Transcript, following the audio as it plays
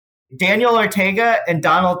Daniel Ortega and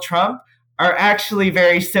Donald Trump are actually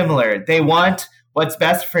very similar. They want what's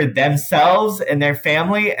best for themselves and their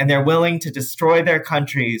family, and they're willing to destroy their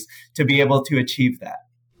countries to be able to achieve that.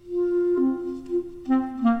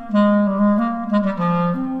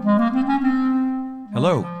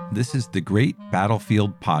 Hello, this is the Great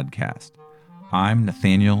Battlefield Podcast. I'm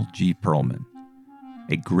Nathaniel G. Perlman.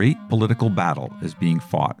 A great political battle is being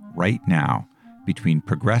fought right now between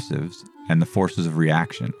progressives and the forces of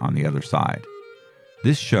reaction on the other side.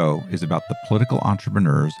 This show is about the political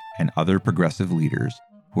entrepreneurs and other progressive leaders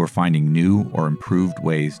who are finding new or improved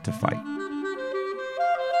ways to fight.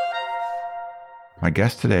 My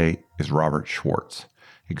guest today is Robert Schwartz,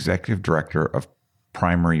 Executive Director of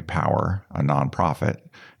PrimaryPivot, a nonprofit,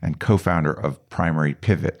 and co-founder of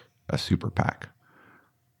PrimaryPivot, a super PAC.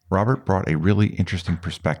 Robert brought a really interesting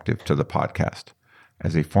perspective to the podcast.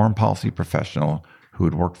 As a foreign policy professional who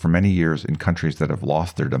had worked for many years in countries that have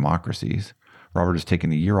lost their democracies, Robert has taken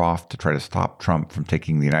a year off to try to stop Trump from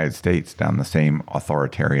taking the United States down the same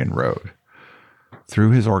authoritarian road.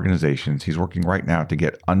 Through his organizations, he's working right now to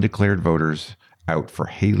get undeclared voters out for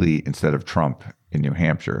Haley instead of Trump in New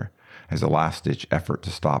Hampshire as a last-ditch effort to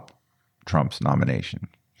stop Trump's nomination.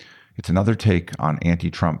 It's another take on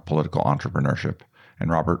anti-Trump political entrepreneurship, and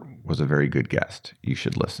Robert was a very good guest. You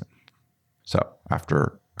should listen. So,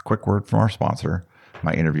 after a quick word from our sponsor,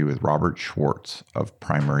 my interview with Robert Schwartz of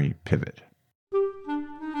PrimaryPivot.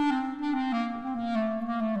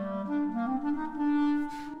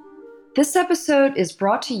 This episode is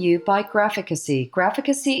brought to you by Graphicacy.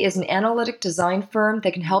 Graphicacy is an analytic design firm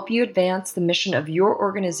that can help you advance the mission of your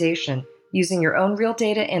organization using your own real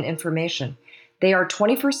data and information. They are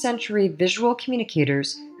 21st century visual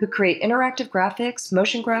communicators who create interactive graphics,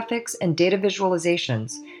 motion graphics, and data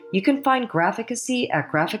visualizations. You can find Graphicacy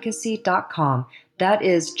at graphicacy.com. That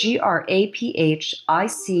is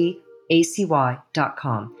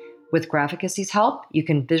GRAPHICACY.com. With Graphicacy's help, you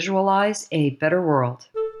can visualize a better world.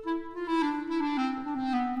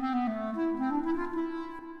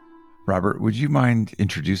 Robert, would you mind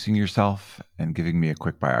introducing yourself and giving me a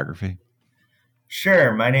quick biography?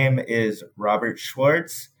 Sure. My name is Robert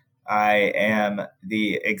Schwartz. I am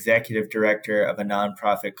the executive director of a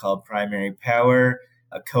nonprofit called PrimaryPivot,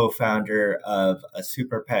 a co-founder of a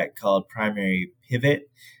super PAC called PrimaryPivot.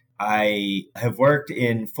 I have worked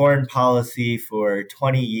in foreign policy for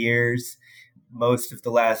 20 years, most of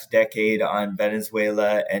the last decade on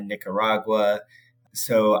Venezuela and Nicaragua.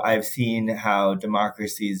 So I've seen how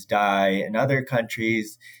democracies die in other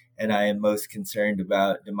countries, and I am most concerned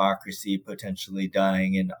about democracy potentially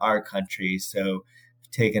dying in our country. So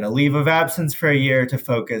I've taken a leave of absence for a year to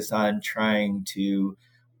focus on trying to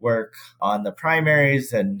work on the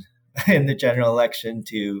primaries and in the general election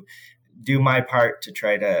to do my part to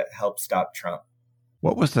try to help stop Trump.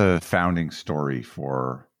 What was the founding story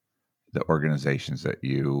for the organizations that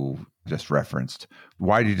you just referenced?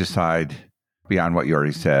 Why did you decide, beyond what you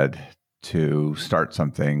already said, to start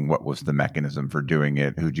something? What was the mechanism for doing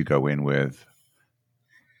it? Who'd you go in with?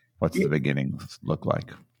 What's the beginnings look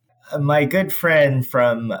like? My good friend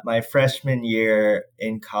from my freshman year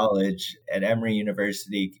in college at Emory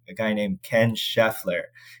University, a guy named Ken Scheffler,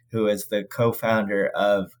 who is the co-founder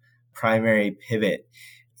of PrimaryPivot.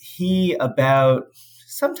 He, about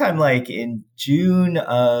sometime like in June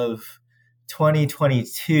of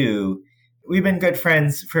 2022, we've been good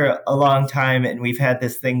friends for a long time, and we've had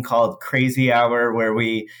this thing called Crazy Hour where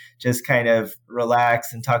we just kind of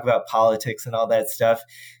relax and talk about politics and all that stuff.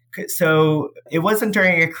 So it wasn't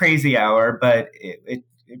during a crazy hour, but it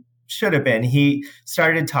should have been. He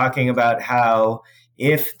started talking about how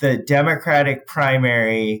if the Democratic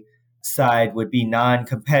primary side would be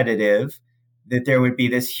non-competitive, that there would be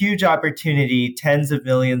this huge opportunity, tens of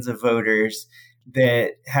millions of voters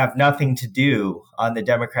that have nothing to do on the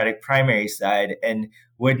Democratic primary side. And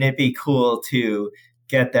wouldn't it be cool to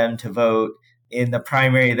get them to vote in the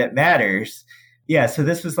primary that matters? Yeah, so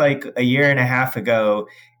this was like a year and a half ago.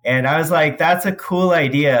 And I was like, that's a cool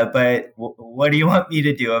idea, but what do you want me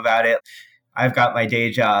to do about it? I've got my day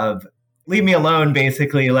job. Leave me alone,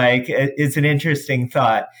 basically. Like, it's an interesting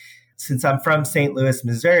thought. Since I'm from St. Louis,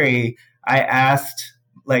 Missouri, I asked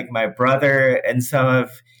like my brother and some of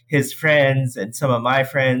his friends and some of my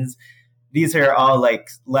friends, these are all like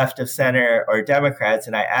left of center or Democrats.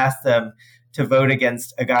 And I asked them to vote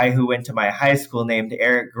against a guy who went to my high school named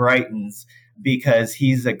Eric Greitens, because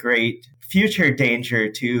he's a great future danger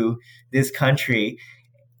to this country.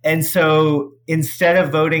 And so instead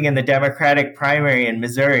of voting in the Democratic primary in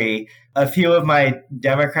Missouri, a few of my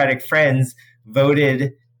Democratic friends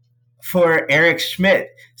voted for Eric Schmidt,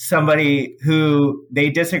 somebody who they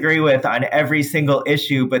disagree with on every single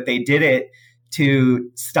issue, but they did it to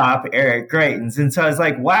stop Eric Greitens. And so I was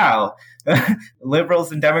like, wow,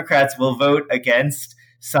 liberals and Democrats will vote against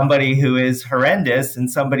somebody who is horrendous and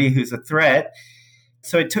somebody who's a threat.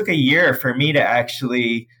 So it took a year for me to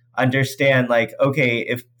actually understand, like,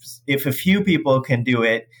 okay, if a few people can do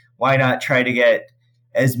it, why not try to get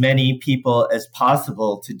as many people as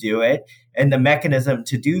possible to do it? And the mechanism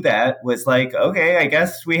to do that was like, okay, I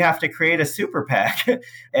guess we have to create a super PAC.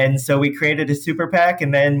 And so we created a super PAC,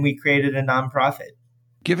 and then we created a nonprofit.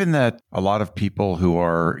 Given that a lot of people who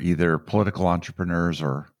are either political entrepreneurs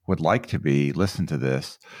or would like to be listen to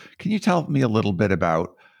this, can you tell me a little bit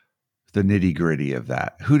about the nitty-gritty of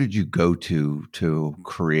that? Who did you go to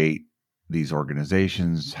create these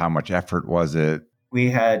organizations? How much effort was it? We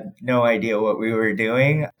had no idea what we were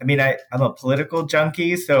doing. I mean, I'm a political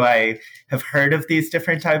junkie, so I have heard of these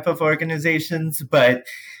different type of organizations, but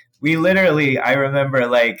we literally, I remember,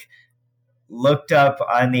 like, looked up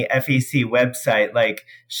on the FEC website, like,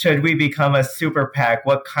 should we become a super PAC?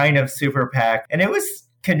 What kind of super PAC? And it was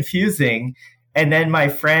confusing. And then my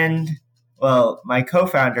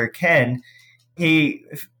co-founder, Ken, he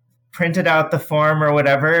printed out the form or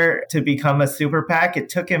whatever to become a super PAC. It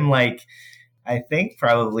took him I think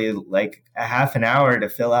probably like a half an hour to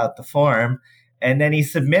fill out the form. And then he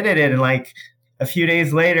submitted it. And like a few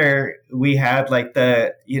days later, we had like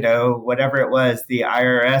the, whatever it was, the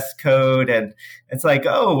IRS code. And it's like,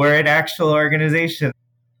 oh, we're an actual organization.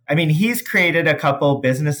 I mean, he's created a couple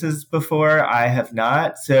businesses before. I have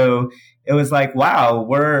not. So it was like, wow,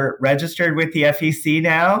 we're registered with the FEC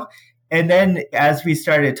now. And then as we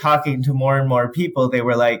started talking to more and more people, they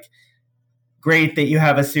were like, great that you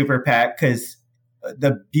have a super PAC, because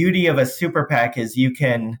the beauty of a super PAC is you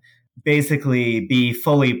can basically be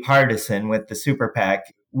fully partisan with the super PAC.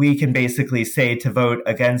 We can basically say to vote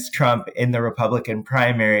against Trump in the Republican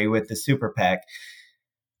primary with the super PAC.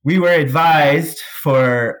 We were advised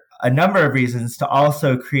for a number of reasons to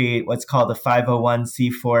also create what's called a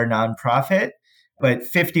 501c4 nonprofit, but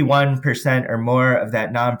 51% or more of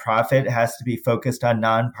that nonprofit has to be focused on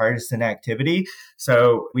nonpartisan activity.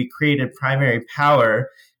 So we created Primary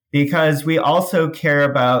Power because we also care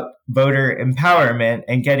about voter empowerment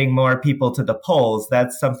and getting more people to the polls.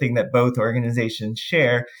 That's something that both organizations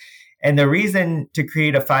share. And the reason to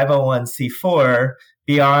create a 501c4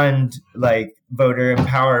 beyond like voter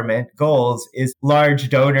empowerment goals is large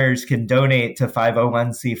donors can donate to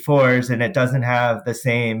 501c4s, and it doesn't have the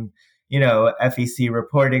same FEC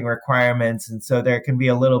reporting requirements. And so there can be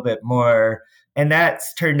a little bit more. And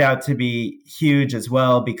that's turned out to be huge as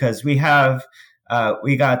well, because we got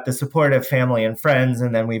the support of family and friends.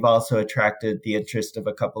 And then we've also attracted the interest of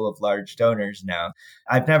a couple of large donors now.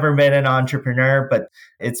 I've never been an entrepreneur, but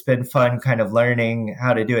it's been fun kind of learning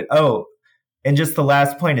how to do it. Oh, and just the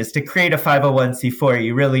last point is to create a 501c4,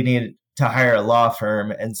 you really need to hire a law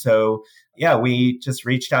firm. And so, yeah, we just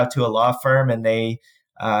reached out to a law firm, and they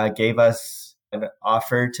gave us an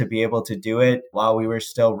offer to be able to do it while we were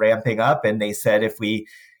still ramping up. And they said if we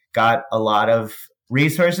got a lot of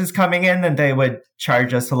resources coming in, then they would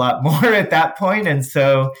charge us a lot more at that point. And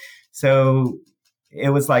so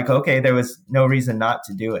it was like, okay, there was no reason not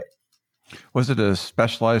to do it. Was it a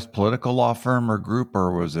specialized political law firm or group,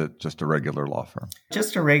 or was it just a regular law firm?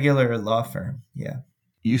 Just a regular law firm, yeah.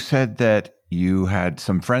 You said that you had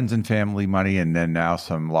some friends and family money and then now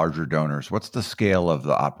some larger donors. What's the scale of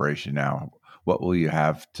the operation now? What will you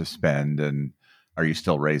have to spend? And are you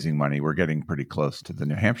still raising money? We're getting pretty close to the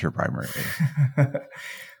New Hampshire primary.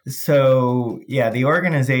 So, yeah, the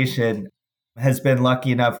organization has been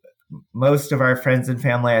lucky enough. Most of our friends and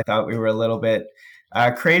family, I thought we were a little bit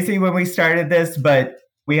crazy when we started this, but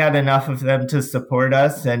we had enough of them to support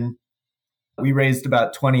us. And we raised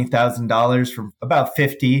about $20,000 from about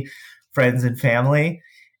 50 friends and family.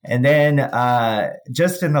 And then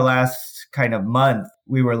just in the last kind of month,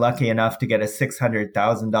 we were lucky enough to get a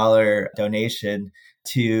 $600,000 donation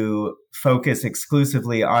to focus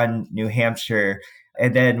exclusively on New Hampshire.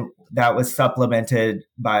 And then that was supplemented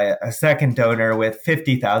by a second donor with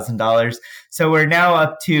 $50,000. So we're now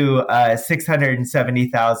up to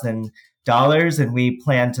 $670,000, and we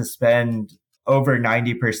plan to spend over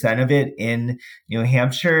 90% of it in New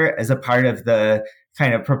Hampshire as a part of the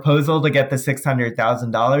kind of proposal to get the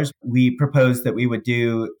 $600,000. We proposed that we would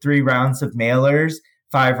do 3 rounds of mailers,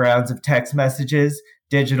 5 rounds of text messages,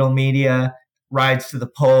 digital media, rides to the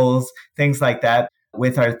polls, things like that.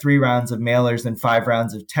 With our 3 rounds of mailers and 5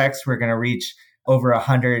 rounds of text, we're going to reach over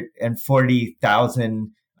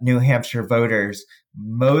 140,000 New Hampshire voters,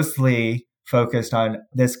 mostly focused on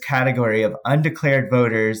this category of undeclared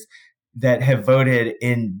voters that have voted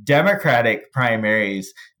in Democratic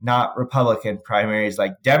primaries, not Republican primaries,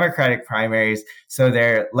 like Democratic primaries. So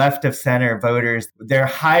they're left of center voters. They're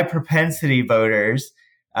high propensity voters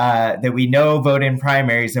that we know vote in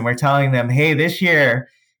primaries. And we're telling them, hey, this year,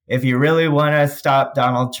 if you really want to stop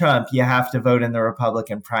Donald Trump, you have to vote in the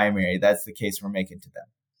Republican primary. That's the case we're making to them.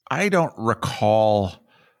 I don't recall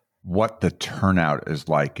what the turnout is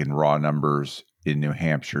like in raw numbers in New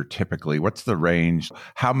Hampshire typically. What's the range?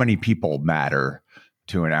 How many people matter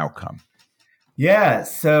to an outcome? Yeah,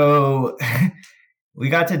 so we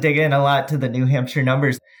got to dig in a lot to the New Hampshire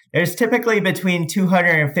numbers. There's typically between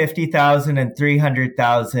 250,000 and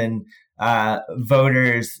 300,000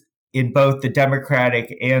 voters in both the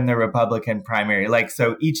Democratic and the Republican primary.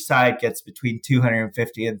 So each side gets between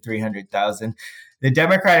 250 and 300,000. The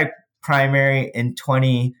Democratic primary in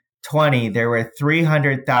 2020, there were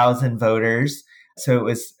 300,000 voters. So it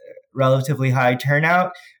was relatively high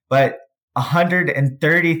turnout, but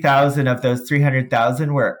 130,000 of those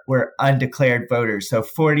 300,000 were undeclared voters. So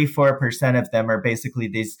 44% of them are basically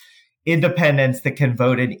these independents that can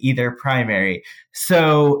vote in either primary.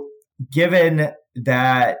 So given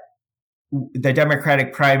that the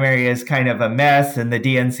Democratic primary is kind of a mess and the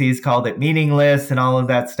DNC's called it meaningless and all of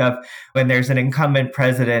that stuff, when there's an incumbent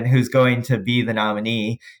president who's going to be the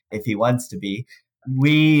nominee, if he wants to be,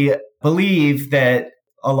 we believe that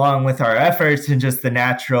along with our efforts and just the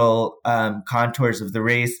natural contours of the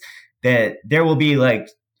race, that there will be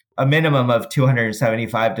a minimum of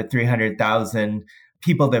 275 to 300,000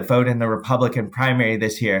 people that vote in the Republican primary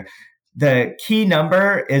this year. The key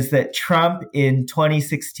number is that Trump in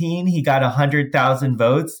 2016, he got 100,000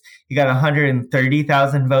 votes. He got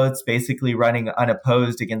 130,000 votes, basically running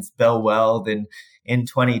unopposed against Bill Weld in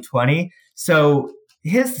 2020. So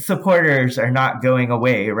his supporters are not going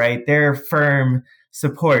away, right? They're firm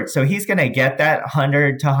support. So he's going to get that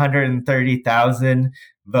 100 to 130,000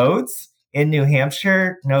 votes in New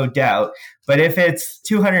Hampshire, no doubt. But if it's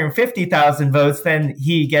 250,000 votes, then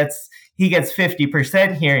he gets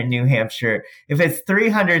 50% here in New Hampshire. If it's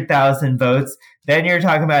 300,000 votes, then you're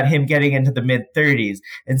talking about him getting into the mid 30s.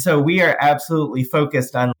 And so we are absolutely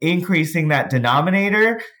focused on increasing that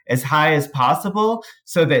denominator as high as possible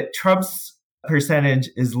so that Trump's percentage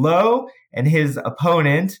is low and his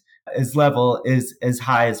opponent, his level, is as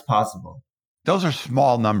high as possible. Those are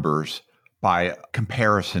small numbers by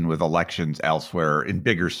comparison with elections elsewhere in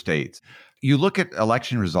bigger states. You look at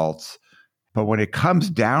election results, but when it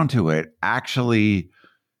comes down to it, actually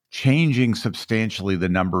changing substantially the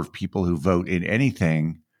number of people who vote in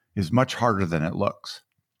anything is much harder than it looks.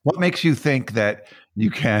 What makes you think that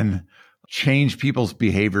you can change people's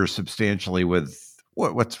behavior substantially with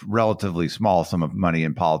what's relatively small sum of money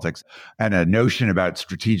in politics and a notion about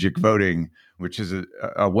strategic voting, which is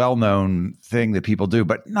a well-known thing that people do,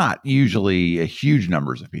 but not usually a huge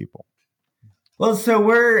numbers of people? Well, so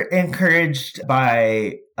we're encouraged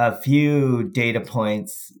by a few data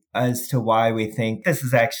points as to why we think this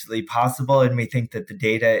is actually possible, and we think that the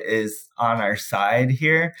data is on our side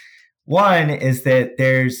here. One is that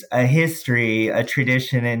there's a history, a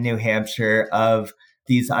tradition in New Hampshire of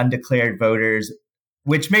these undeclared voters,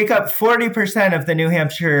 which make up 40% of the New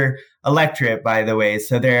Hampshire electorate, by the way.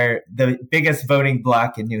 So they're the biggest voting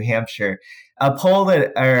bloc in New Hampshire. A poll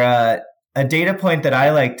a data point that I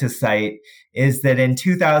like to cite is that in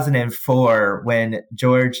 2004, when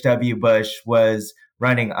George W. Bush was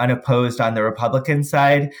running unopposed on the Republican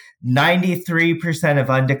side, 93% of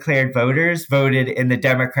undeclared voters voted in the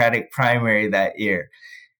Democratic primary that year.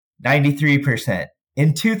 93%.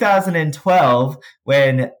 In 2012,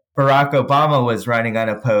 when Barack Obama was running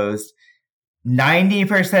unopposed,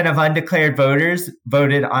 90% of undeclared voters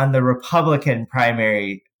voted on the Republican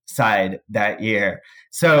primary side that year.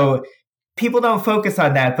 So people don't focus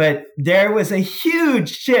on that, but there was a huge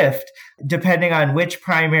shift depending on which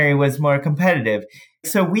primary was more competitive.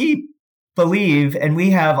 So we believe, and we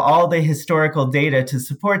have all the historical data to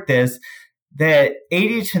support this, that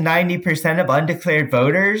 80 to 90% of undeclared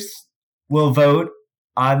voters will vote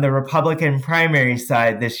on the Republican primary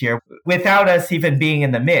side this year without us even being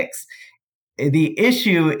in the mix. The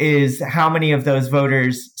issue is how many of those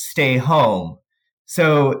voters stay home.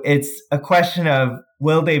 So it's a question of,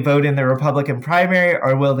 will they vote in the Republican primary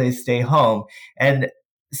or will they stay home? And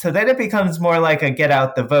so then it becomes more like a get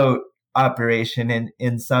out the vote operation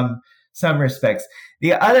in some respects.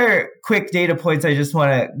 The other quick data points I just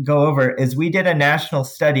want to go over is we did a national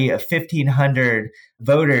study of 1,500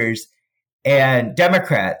 voters and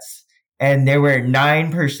Democrats, and there were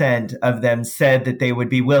 9% of them said that they would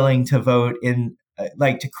be willing to vote in,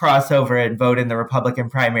 to cross over and vote in the Republican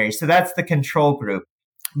primary. So that's the control group.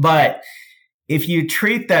 But if you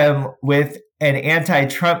treat them with an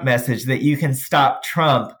anti-Trump message that you can stop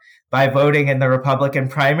Trump by voting in the Republican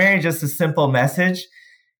primary, just a simple message,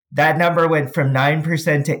 that number went from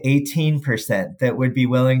 9% to 18% that would be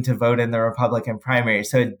willing to vote in the Republican primary.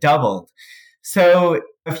 So it doubled. So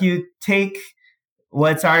if you take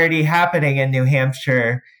what's already happening in New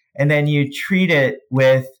Hampshire and then you treat it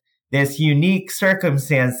with this unique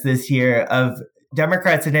circumstance this year of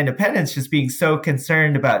Democrats and independents just being so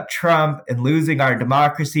concerned about Trump and losing our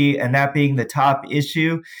democracy and that being the top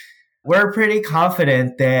issue, we're pretty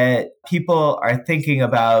confident that people are thinking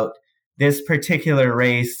about this particular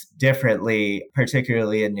race differently,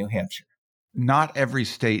 particularly in New Hampshire. Not every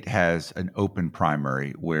state has an open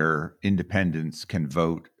primary where independents can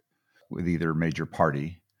vote with either major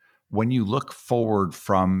party. When you look forward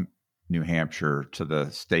from New Hampshire to the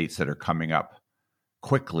states that are coming up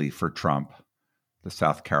quickly for Trump, the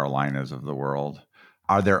South Carolinas of the world,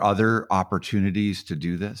 are there other opportunities to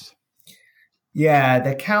do this? Yeah,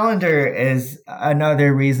 the calendar is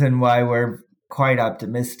another reason why we're quite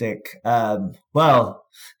optimistic. Well,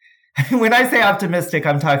 when I say optimistic,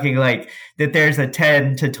 I'm talking like that there's a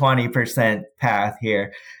 10 to 20% path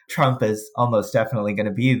here. Trump is almost definitely going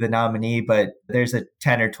to be the nominee, but there's a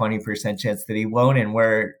 10 or 20% chance that he won't. And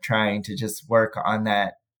we're trying to just work on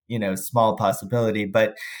that, small possibility.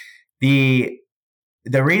 But the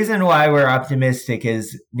reason why we're optimistic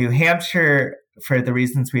is New Hampshire, for the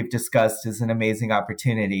reasons we've discussed, is an amazing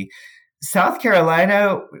opportunity. South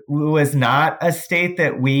Carolina was not a state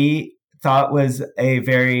that we thought was a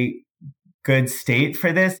very good state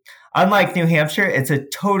for this. Unlike New Hampshire, it's a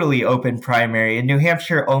totally open primary. In New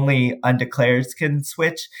Hampshire, only undeclareds can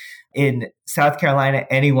switch. In South Carolina,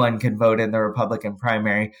 anyone can vote in the Republican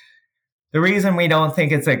primary. The reason we don't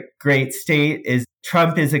think it's a great state is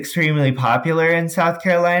Trump is extremely popular in South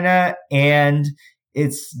Carolina, and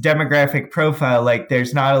its demographic profile, like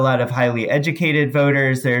there's not a lot of highly educated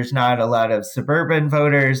voters, there's not a lot of suburban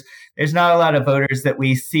voters, there's not a lot of voters that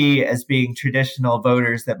we see as being traditional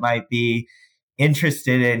voters that might be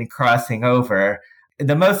interested in crossing over.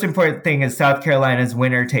 The most important thing is South Carolina's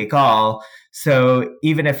winner take all. So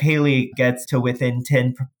even if Haley gets to within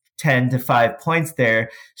 10 to 5 points there,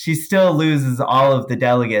 she still loses all of the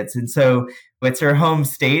delegates. And so it's her home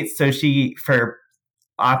state. So she, for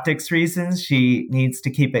optics reasons, she needs to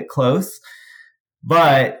keep it close.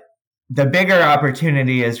 But the bigger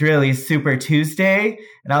opportunity is really Super Tuesday.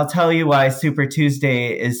 And I'll tell you why Super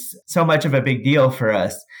Tuesday is so much of a big deal for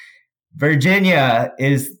us. Virginia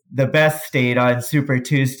is the best state on Super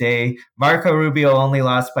Tuesday. Marco Rubio only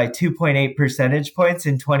lost by 2.8 percentage points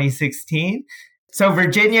in 2016. So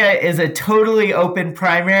Virginia is a totally open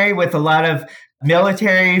primary with a lot of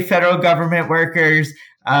military, federal government workers,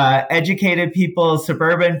 educated people,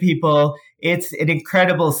 suburban people. It's an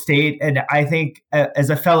incredible state. And I think as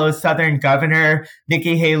a fellow Southern governor,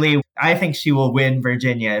 Nikki Haley, I think she will win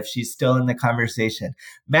Virginia if she's still in the conversation.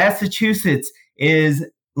 Massachusetts is,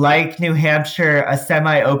 like New Hampshire, a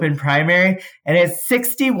semi-open primary, and it's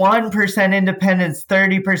 61% independents,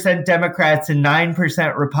 30% Democrats, and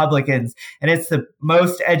 9% Republicans. And it's the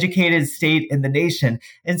most educated state in the nation.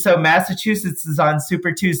 And so Massachusetts is on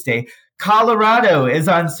Super Tuesday. Colorado is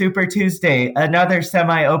on Super Tuesday, another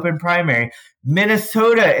semi-open primary.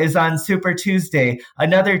 Minnesota is on Super Tuesday,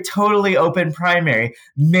 another totally open primary.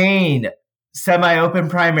 Maine, semi-open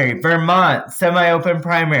primary. Vermont, semi-open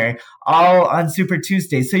primary, all on Super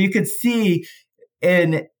Tuesday. So you could see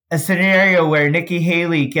in a scenario where Nikki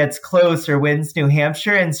Haley gets close or wins New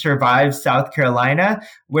Hampshire and survives South Carolina,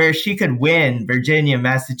 where she could win Virginia,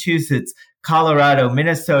 Massachusetts, Colorado,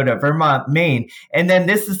 Minnesota, Vermont, Maine. And then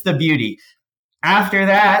this is the beauty. After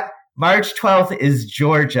that, March 12th is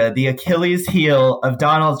Georgia. The Achilles heel of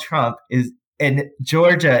Donald Trump and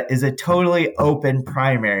Georgia is a totally open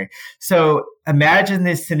primary. So imagine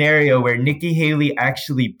this scenario where Nikki Haley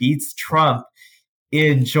actually beats Trump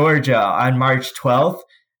in Georgia on March 12th.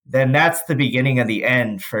 Then that's the beginning of the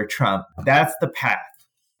end for Trump. That's the path.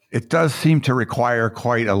 It does seem to require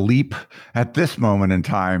quite a leap at this moment in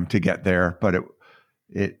time to get there, but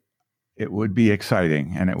it would be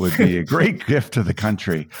exciting, and it would be a great gift to the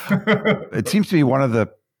country. It seems to be one of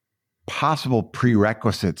the possible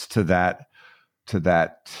prerequisites to that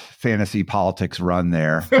fantasy politics run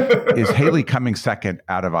there is Haley coming second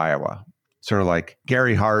out of Iowa. Sort of like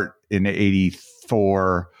Gary Hart in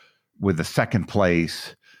 84 with the second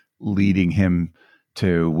place leading him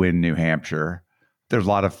to win New Hampshire. There's a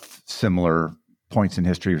lot of similar points in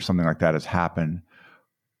history or something like that has happened.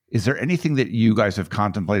 Is there anything that you guys have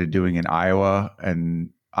contemplated doing in Iowa? And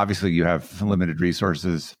obviously you have limited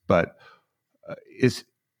resources, but is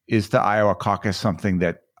the Iowa caucus something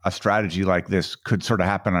that a strategy like this could sort of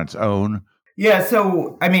happen on its own? Yeah.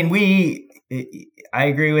 So, I mean, I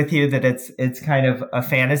agree with you that it's kind of a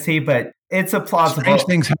fantasy, but it's a plausible. Strange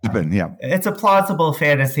things happen. Yeah. It's a plausible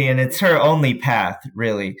fantasy, and it's her only path,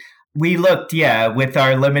 really. We looked, with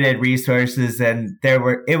our limited resources, and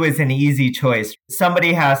it was an easy choice.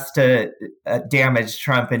 Somebody has to damage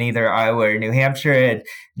Trump in either Iowa or New Hampshire, and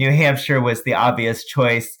New Hampshire was the obvious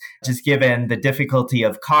choice, just given the difficulty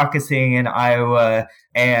of caucusing in Iowa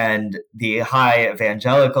and the high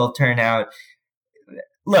evangelical turnout.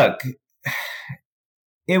 Look,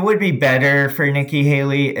 it would be better for Nikki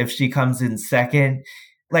Haley if she comes in second.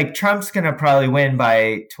 Like, Trump's going to probably win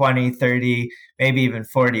by 20, 30, maybe even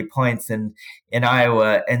 40 points in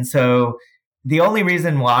Iowa. And so the only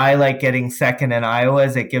reason why I like getting second in Iowa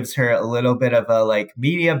is it gives her a little bit of a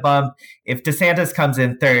media bump. If DeSantis comes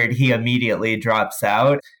in third, he immediately drops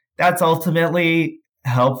out. That's ultimately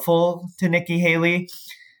helpful to Nikki Haley.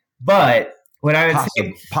 But what I would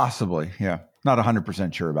say... Possibly, yeah. Not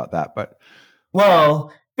 100% sure about that, but...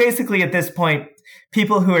 Well, basically at this point,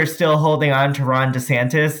 people who are still holding on to Ron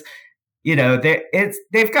DeSantis,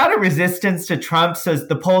 they've got a resistance to Trump. So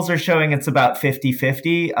the polls are showing it's about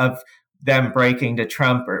 50-50 of them breaking to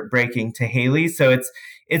Trump or breaking to Haley. So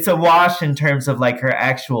it's a wash in terms of her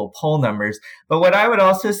actual poll numbers. But what I would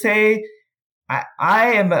also say,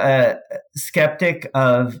 I am a skeptic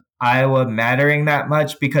of Iowa mattering that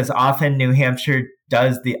much, because often New Hampshire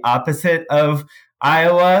does the opposite of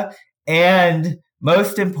Iowa. And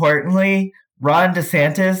most importantly, Ron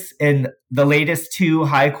DeSantis in the latest two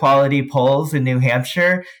high-quality polls in New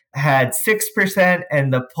Hampshire had 6%,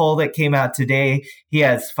 and the poll that came out today, he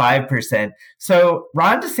has 5%. So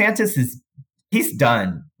Ron DeSantis he's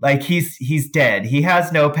done. He's dead. He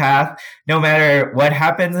has no path, no matter what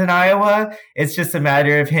happens in Iowa. It's just a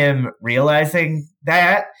matter of him realizing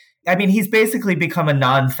that. I mean, he's basically become a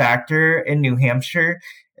non-factor in New Hampshire.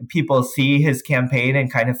 People see his campaign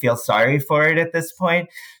and kind of feel sorry for it at this point.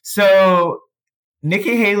 So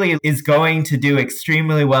Nikki Haley is going to do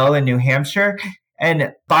extremely well in New Hampshire.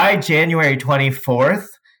 And by January 24th,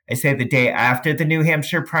 I say the day after the New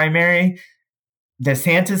Hampshire primary,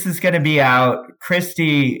 DeSantis is going to be out.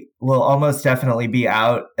 Christie will almost definitely be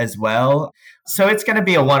out as well. So it's going to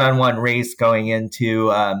be a one-on-one race going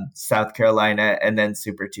into South Carolina and then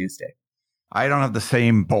Super Tuesday. I don't have the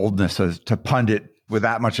same boldness as to pundit with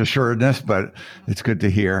that much assuredness, but it's good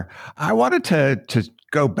to hear. I wanted to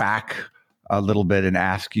go back a little bit and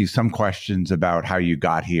ask you some questions about how you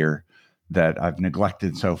got here that I've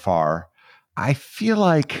neglected so far. I feel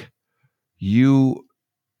like you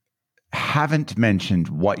haven't mentioned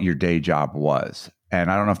what your day job was, and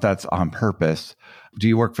I don't know if that's on purpose. Do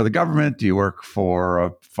you work for the government? Do you work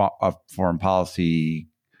for a foreign policy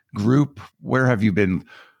group? Where have you been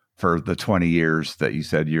for the 20 years that you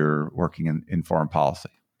said you're working in foreign policy?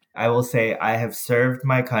 I will say I have served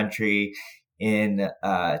my country in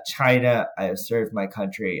China. I have served my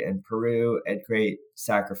country in Peru at great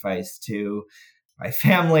sacrifice to my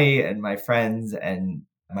family and my friends and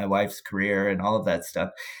my wife's career and all of that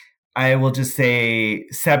stuff. I will just say,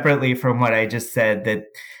 separately from what I just said, that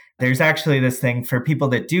there's actually this thing for people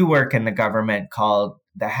that do work in the government called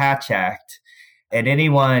the Hatch Act. And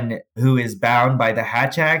anyone who is bound by the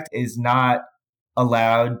Hatch Act is not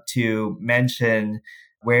allowed to mention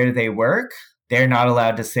where they work. They're not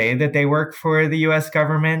allowed to say that they work for the U.S.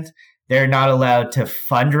 government. They're not allowed to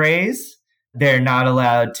fundraise. They're not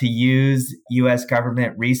allowed to use U.S.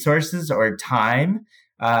 government resources or time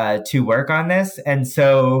to work on this. And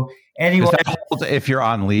so anyone... Does that hold if you're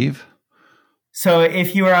on leave? So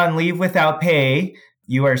if you are on leave without pay,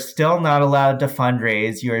 you are still not allowed to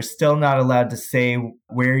fundraise. You are still not allowed to say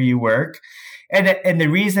where you work. And the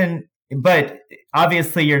reason, but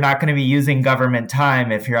obviously you're not going to be using government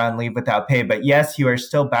time if you're on leave without pay. But yes, you are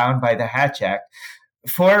still bound by the Hatch Act.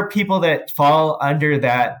 For people that fall under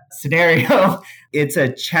that scenario, it's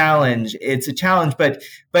a challenge. It's a challenge, but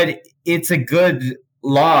it's a good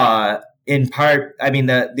law in part. I mean,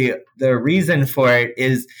 the reason for it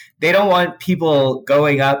is they don't want people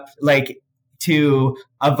going up to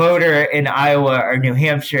a voter in Iowa or New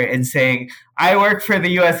Hampshire and saying, I work for the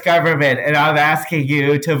U.S. government and I'm asking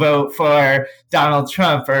you to vote for Donald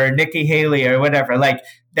Trump or Nikki Haley or whatever.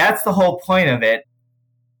 That's the whole point of it.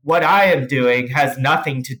 What I am doing has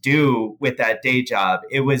nothing to do with that day job.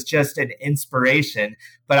 It was just an inspiration,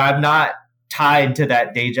 but I'm not tied to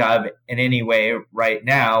that day job in any way right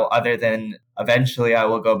now, other than eventually I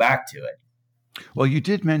will go back to it. Well, you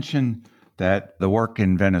did mention that the work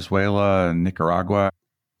in Venezuela and Nicaragua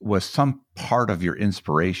was some part of your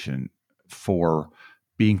inspiration for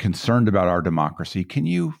being concerned about our democracy. Can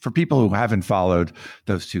you, for people who haven't followed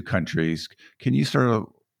those two countries, can you sort of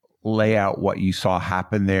lay out what you saw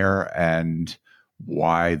happen there and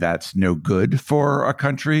why that's no good for a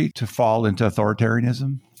country to fall into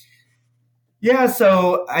authoritarianism? Yeah,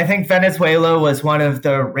 so I think Venezuela was one of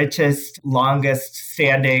the richest, longest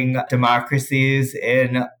standing democracies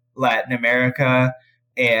in Latin America.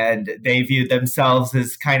 And they viewed themselves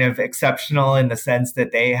as kind of exceptional in the sense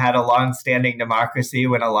that they had a long-standing democracy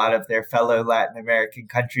when a lot of their fellow Latin American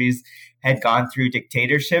countries had gone through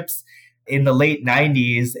dictatorships. In the late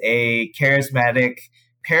 90s, a charismatic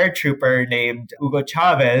paratrooper named Hugo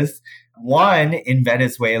Chavez won in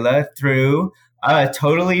Venezuela through a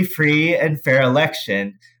totally free and fair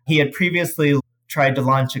election. He had previously tried to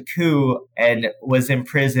launch a coup and was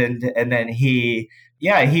imprisoned, and then he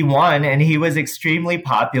won, and he was extremely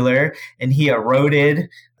popular, and he eroded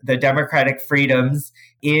the democratic freedoms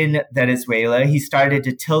in Venezuela. He started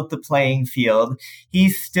to tilt the playing field. He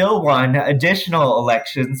still won additional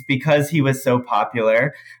elections because he was so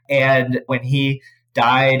popular. And when he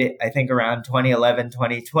died, I think around 2011,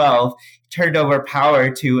 2012, turned over power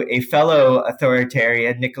to a fellow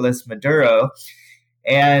authoritarian, Nicolas Maduro.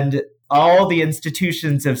 And all the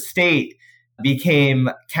institutions of state became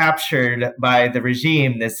captured by the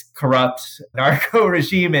regime, this corrupt narco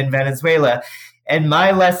regime in Venezuela. And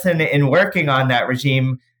my lesson in working on that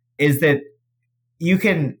regime is that you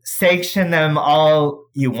can sanction them all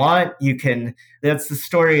you want. That's the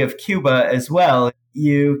story of Cuba as well.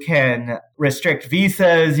 You can restrict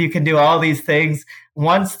visas. You can do all these things.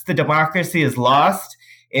 Once the democracy is lost,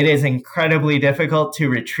 it is incredibly difficult to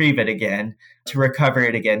retrieve it again, to recover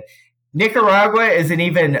it again. Nicaragua is an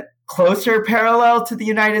even closer parallel to the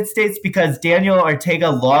United States because Daniel Ortega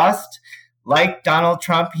lost, like Donald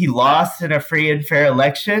Trump, he lost in a free and fair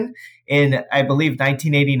election in, I believe,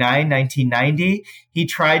 1989, 1990. He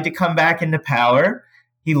tried to come back into power.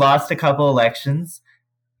 He lost a couple elections.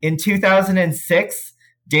 In 2006,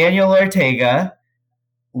 Daniel Ortega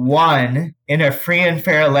won in a free and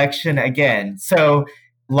fair election again. So,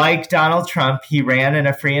 like Donald Trump, he ran in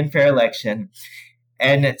a free and fair election.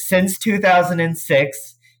 And since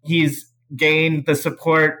 2006, he's gained the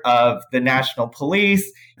support of the national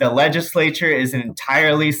police. The legislature is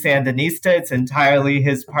entirely Sandinista. It's entirely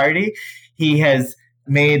his party. He has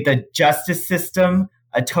made the justice system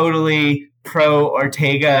a totally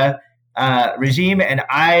pro-Ortega regime. And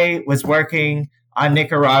I was working on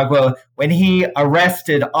Nicaragua when he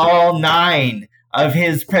arrested all 9 of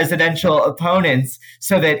his presidential opponents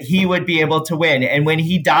so that he would be able to win. And when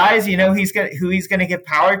he dies, you know who he's going to give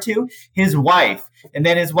power to? His wife. And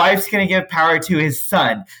then his wife's going to give power to his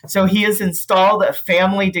son. So he has installed a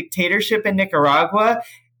family dictatorship in Nicaragua.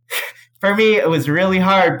 For me, it was really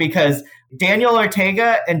hard because Daniel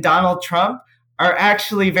Ortega and Donald Trump are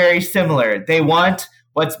actually very similar. They want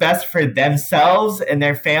what's best for themselves and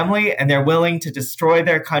their family, and they're willing to destroy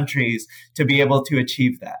their countries to be able to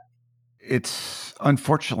achieve that. It's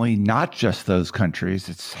unfortunately not just those countries.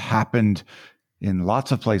 It's happened in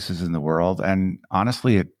lots of places in the world. And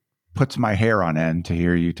honestly, it puts my hair on end to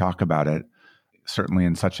hear you talk about it, certainly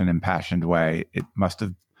in such an impassioned way. It must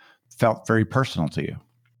have felt very personal to you.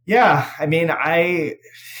 Yeah. I mean, I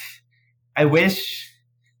wish,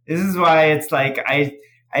 this is why it's like,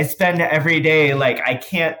 I spend every day, like, I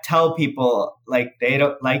can't tell people, like, they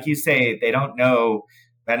don't, like you say, they don't know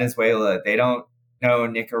Venezuela. They don't know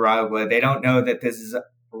Nicaragua. They don't know that this is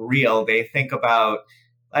real. They think about,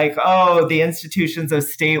 like, oh, the institutions of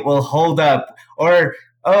state will hold up, or,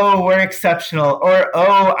 oh, we're exceptional, or,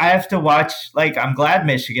 oh, I have to watch, like, I'm glad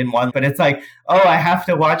Michigan won, but it's like, oh, I have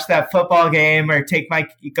to watch that football game or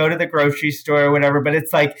go to the grocery store or whatever. But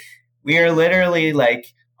it's like, we are literally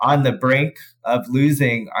like on the brink of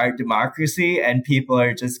losing our democracy, and people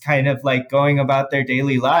are just kind of like going about their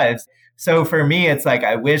daily lives. So for me, it's like,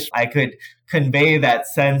 I wish I could convey that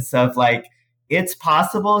sense of like, it's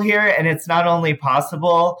possible here. And it's not only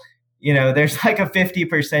possible, you know, there's like a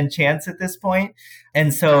 50% chance at this point.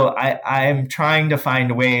 And so I'm trying to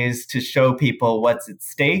find ways to show people what's at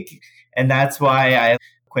stake. And that's why I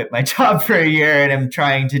quit my job for a year and I'm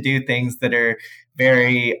trying to do things that are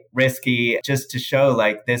very risky just to show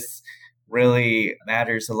like this really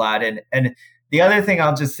matters a lot. And the other thing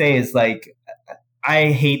I'll just say is like,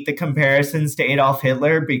 I hate the comparisons to Adolf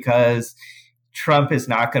Hitler because Trump is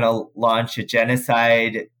not going to launch a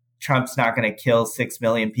genocide. Trump's not going to kill 6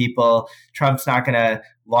 million people. Trump's not going to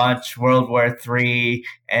launch World War III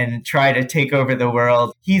and try to take over the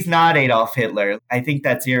world. He's not Adolf Hitler. I think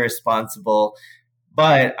that's irresponsible.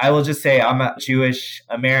 But I will just say I'm a Jewish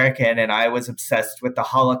American and I was obsessed with the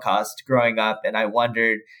Holocaust growing up. And I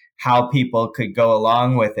wondered how people could go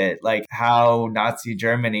along with it, like how Nazi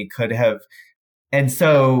Germany could have. And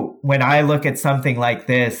so when I look at something like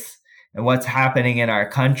this and what's happening in our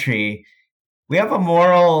country, we have a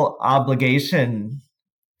moral obligation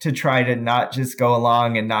to try to not just go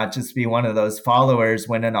along and not just be one of those followers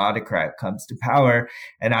when an autocrat comes to power.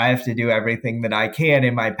 And I have to do everything that I can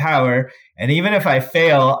in my power. And even if I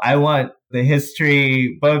fail, I want the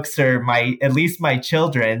history books or at least my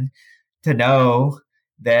children to know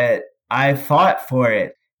that I fought for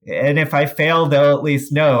it. And if I fail, they'll at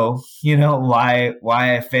least know, why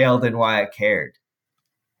I failed and why I cared.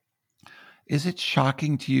 Is it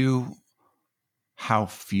shocking to you how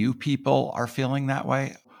few people are feeling that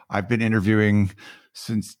way? I've been interviewing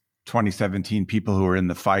since 2017 people who are in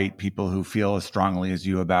the fight, people who feel as strongly as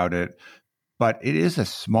you about it. But it is a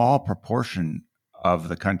small proportion of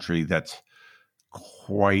the country that's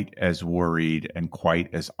quite as worried and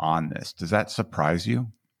quite as on this. Does that surprise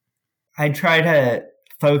you? I try to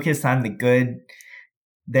focus on the good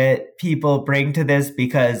that people bring to this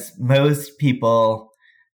because most people,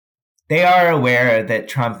 they are aware that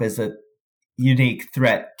Trump is a unique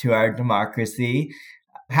threat to our democracy.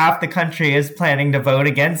 Half the country is planning to vote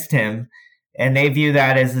against him, and they view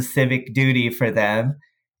that as a civic duty for them.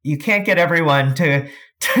 You can't get everyone to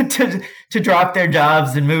drop their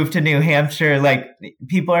jobs and move to New Hampshire. Like,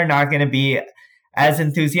 people are not going to be as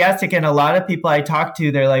enthusiastic. And a lot of people I talk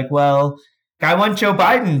to, they're like, well, I want Joe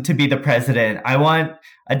Biden to be the president. I want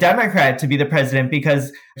a Democrat to be the president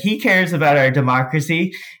because he cares about our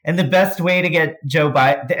democracy. And the best way to get Joe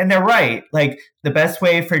Biden, and they're right, like the best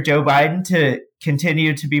way for Joe Biden to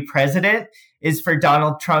continue to be president is for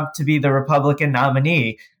Donald Trump to be the Republican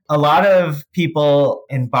nominee. A lot of people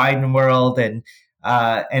in Biden world and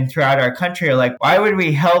throughout our country are like, why would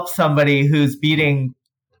we help somebody who's beating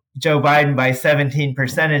Joe Biden by 17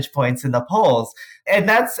 percentage points in the polls? And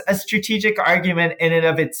that's a strategic argument in and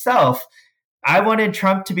of itself. I wanted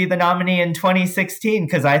Trump to be the nominee in 2016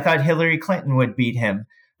 because I thought Hillary Clinton would beat him.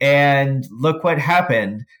 And look what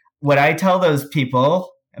happened. What I tell those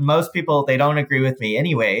people, and most people, they don't agree with me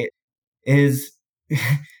anyway, is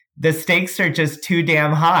the stakes are just too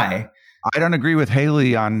damn high. I don't agree with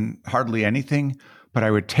Haley on hardly anything, but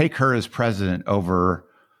I would take her as president over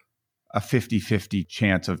a 50-50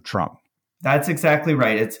 chance of Trump. That's exactly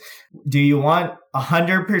right. Do you want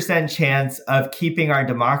 100% chance of keeping our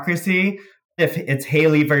democracy if it's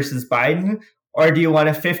Haley versus Biden? Or do you want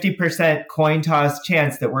a 50% coin toss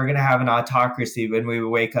chance that we're going to have an autocracy when we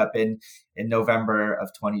wake up in November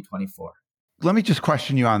of 2024? Let me just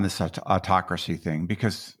question you on this autocracy thing,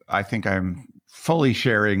 because I think I'm fully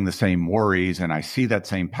sharing the same worries and I see that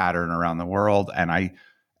same pattern around the world.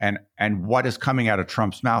 And what is coming out of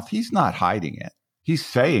Trump's mouth, he's not hiding it. He's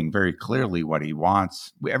saying very clearly what he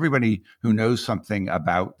wants. Everybody who knows something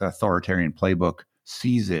about the authoritarian playbook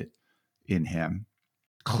sees it in him.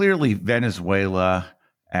 Clearly, Venezuela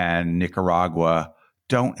and Nicaragua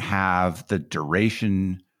don't have the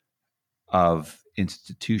duration of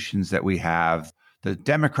institutions that we have. The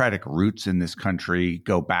democratic roots in this country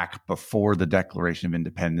go back before the Declaration of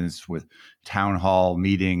Independence with town hall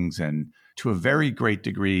meetings. And to a very great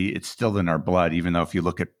degree, it's still in our blood, even though if you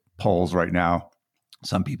look at polls right now,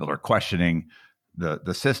 some people are questioning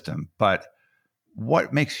the system. But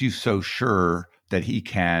what makes you so sure that he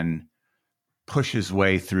can push his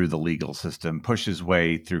way through the legal system, push his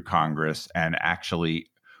way through Congress, and actually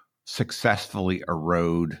successfully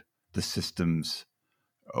erode the systems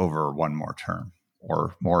over one more term,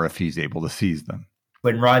 or more if he's able to seize them?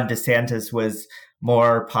 When Ron DeSantis was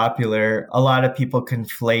more popular, a lot of people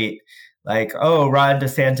conflate like, oh, Ron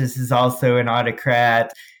DeSantis is also an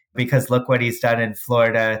autocrat because look what he's done in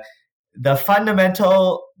Florida. The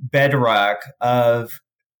fundamental bedrock of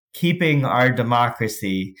keeping our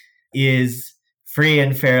democracy is free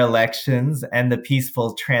and fair elections and the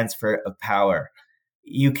peaceful transfer of power.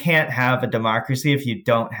 You can't have a democracy if you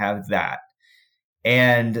don't have that.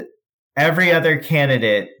 And every other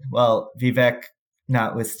candidate, well, Vivek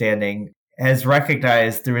notwithstanding, has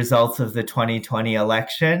recognized the results of the 2020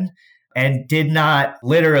 election and did not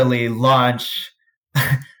literally launch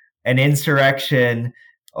an insurrection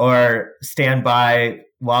or stand by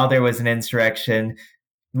while there was an insurrection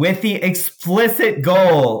with the explicit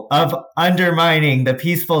goal of undermining the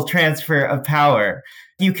peaceful transfer of power.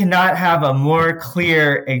 You cannot have a more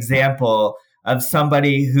clear example of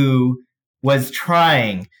somebody who was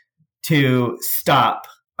trying to stop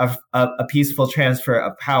a peaceful transfer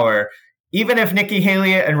of power. Even if Nikki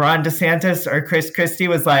Haley and Ron DeSantis or Chris Christie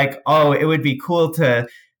was like, oh, it would be cool to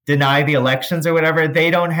deny the elections or whatever, they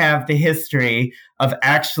don't have the history of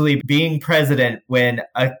actually being president when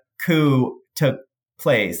a coup took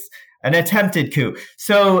place, an attempted coup.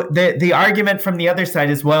 So the argument from the other side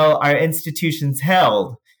is, well, our institutions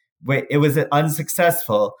held. It was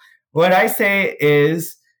unsuccessful. What I say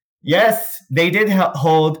is, yes, they did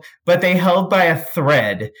hold, but they held by a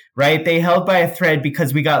thread, right? They held by a thread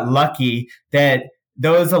because we got lucky that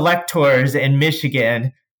those electors in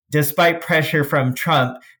Michigan, despite pressure from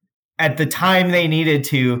Trump, at the time they needed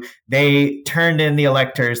to, they turned in the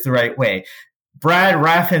electors the right way. Brad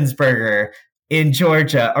Raffensperger in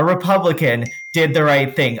Georgia, a Republican, did the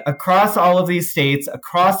right thing. Across all of these states,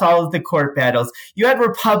 across all of the court battles, you had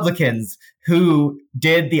Republicans who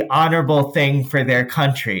did the honorable thing for their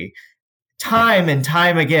country. Time and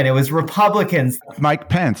time again, it was Republicans. Mike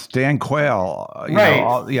Pence, Dan Quayle.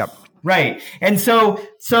 Right. Right. And so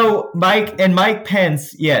Mike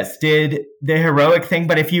Pence, yes, did the heroic thing.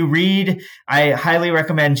 But if you read, I highly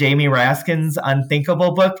recommend Jamie Raskin's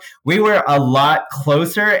Unthinkable book. We were a lot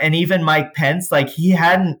closer. And even Mike Pence, like, he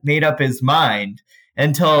hadn't made up his mind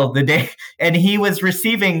until the day, and he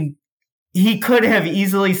could have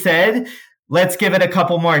easily said, let's give it a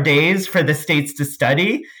couple more days for the states to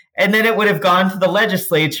study. And then it would have gone to the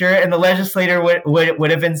legislature, and the legislator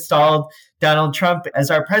would have installed Donald Trump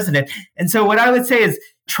as our president. And so what I would say is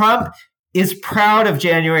Trump is proud of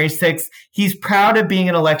January 6th. He's proud of being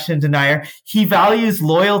an election denier. He values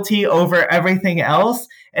loyalty over everything else.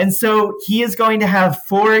 And so he is going to have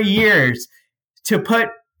 4 years to put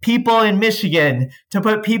people in Michigan, to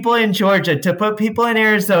put people in Georgia, to put people in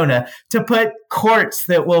Arizona, to put courts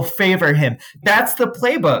that will favor him. That's the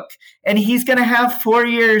playbook. And he's going to have 4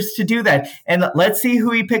 years to do that. And let's see who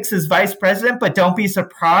he picks as vice president, but don't be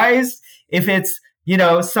surprised if it's,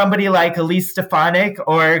 somebody like Elise Stefanik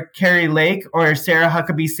or Carrie Lake or Sarah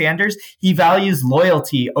Huckabee Sanders. He values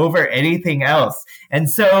loyalty over anything else. And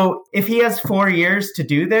so if he has 4 years to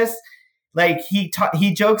do this, like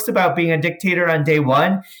he jokes about being a dictator on day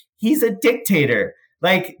one. He's a dictator.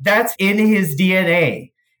 Like, that's in his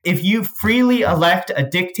DNA. If you freely elect a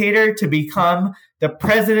dictator to become the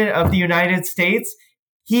president of the United States,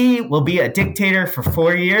 he will be a dictator for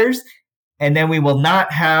 4 years, and then we will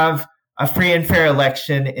not have a free and fair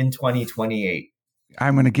election in 2028.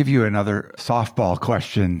 I'm going to give you another softball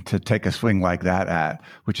question to take a swing like that at,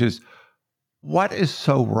 which is, what is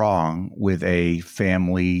so wrong with a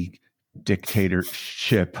family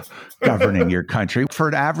dictatorship governing your country? For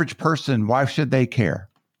an average person, why should they care?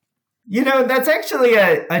 That's actually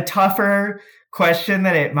a tougher question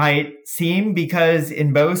than it might seem, because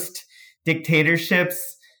in most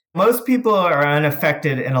dictatorships, most people are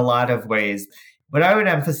unaffected in a lot of ways. What I would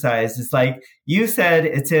emphasize is, like you said,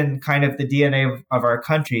 it's in kind of the DNA of our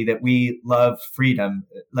country that we love freedom.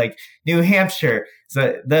 Like New Hampshire,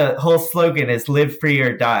 so the whole slogan is live free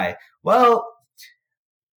or die. Well,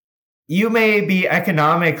 you may be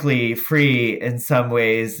economically free in some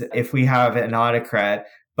ways if we have an autocrat,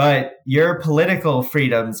 but your political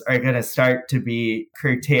freedoms are going to start to be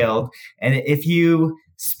curtailed. And if you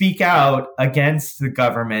speak out against the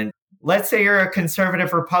government, let's say you're a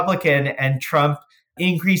conservative Republican and Trump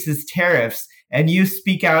increases tariffs and you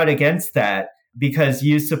speak out against that because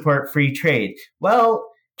you support free trade. Well,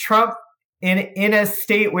 Trump, in a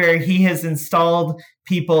state where he has installed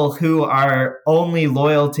people who are only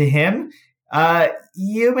loyal to him,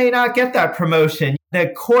 you may not get that promotion. The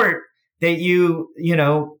court that you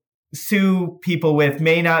sue people with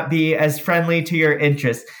may not be as friendly to your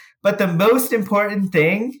interests. But the most important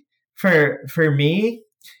thing for me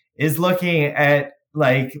is looking at,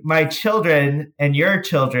 like, my children and your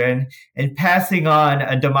children and passing on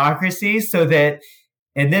a democracy so that,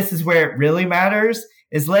 and this is where it really matters,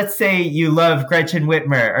 is let's say you love Gretchen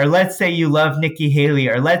Whitmer, or let's say you love Nikki Haley,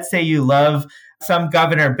 or let's say you love some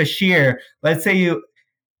governor, Bashir. Let's say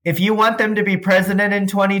if you want them to be president in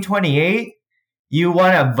 2028, you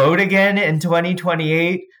want to vote again in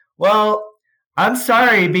 2028. Well, I'm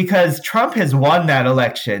sorry, because Trump has won that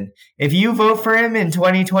election. If you vote for him in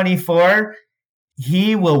 2024,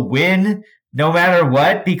 he will win no matter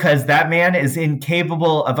what, because that man is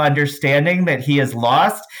incapable of understanding that he has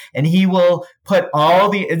lost, and he will put all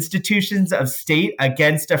the institutions of state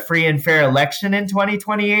against a free and fair election in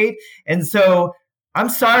 2028. And so I'm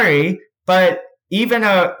sorry, but even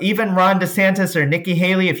Ron DeSantis or Nikki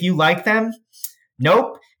Haley, if you like them,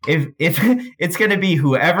 nope. If it's going to be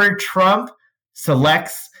whoever Trump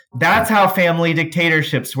selects. That's how family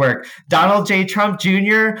dictatorships work. Donald J. Trump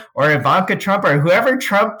Jr. or Ivanka Trump or whoever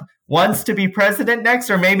Trump wants to be president next,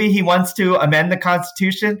 or maybe he wants to amend the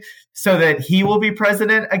Constitution so that he will be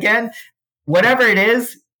president again. Whatever it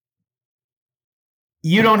is,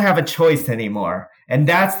 you don't have a choice anymore. And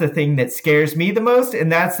that's the thing that scares me the most. And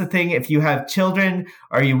that's the thing, if you have children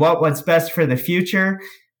or you want what's best for the future,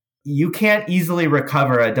 you can't easily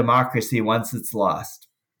recover a democracy once it's lost.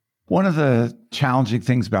 One of the challenging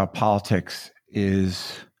things about politics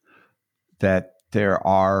is that there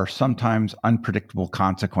are sometimes unpredictable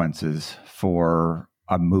consequences for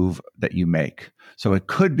a move that you make. So it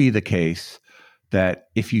could be the case that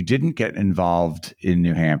if you didn't get involved in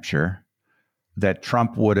New Hampshire, that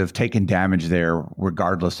Trump would have taken damage there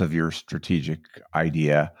regardless of your strategic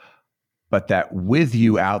idea, but that with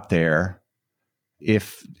you out there,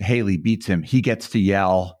 if Haley beats him, he gets to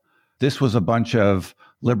yell, this was a bunch of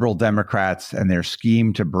liberal Democrats and their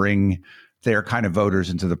scheme to bring their kind of voters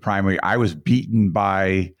into the primary. I was beaten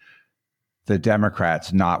by the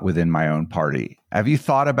Democrats, not within my own party. Have you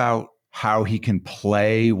thought about how he can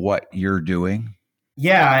play what you're doing?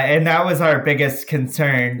 Yeah, and that was our biggest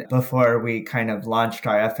concern before we kind of launched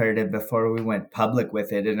our effort and before we went public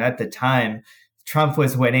with it. And at the time, Trump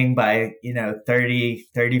was winning by, 30,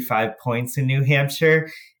 35 points in New Hampshire.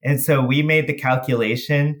 And so we made the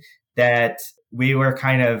calculation that we were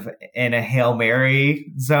kind of in a Hail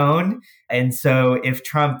Mary zone. And so if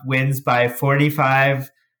Trump wins by 45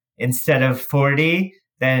 instead of 40,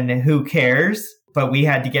 then who cares? But we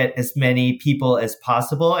had to get as many people as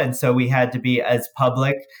possible. And so we had to be as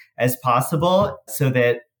public as possible so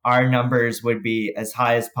that our numbers would be as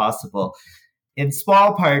high as possible. In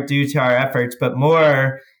small part due to our efforts, but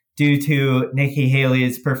more due to Nikki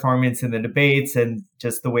Haley's performance in the debates and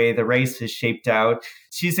just the way the race is shaped out.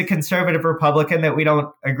 She's a conservative Republican that we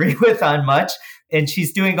don't agree with on much. And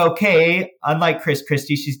she's doing okay. Unlike Chris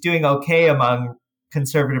Christie, she's doing okay among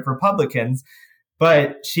conservative Republicans.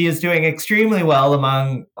 But she is doing extremely well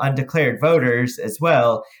among undeclared voters as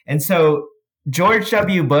well. And so George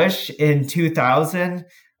W. Bush in 2000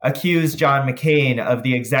 accused John McCain of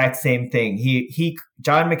the exact same thing.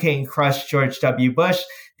 John McCain crushed George W. Bush,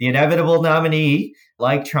 the inevitable nominee,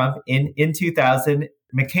 like Trump, in 2000.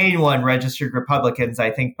 McCain won registered Republicans,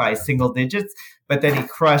 I think, by single digits, but then he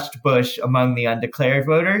crushed Bush among the undeclared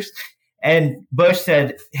voters. And Bush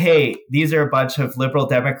said, hey, these are a bunch of liberal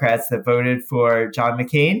Democrats that voted for John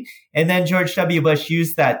McCain. And then George W. Bush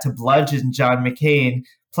used that to bludgeon John McCain,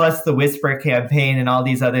 plus the Whisper campaign and all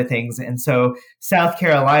these other things. And so South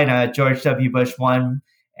Carolina, George W. Bush won,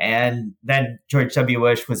 and then George W.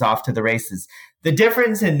 Bush was off to the races. The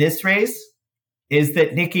difference in this race is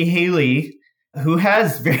that Nikki Haley, who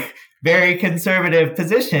has very, very conservative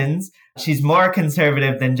positions, she's more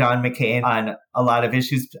conservative than John McCain on a lot of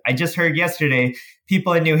issues. I just heard yesterday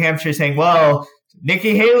people in New Hampshire saying, well,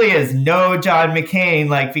 Nikki Haley is no John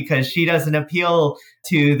McCain, because she doesn't appeal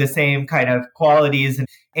to the same kind of qualities and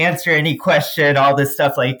answer any question, all this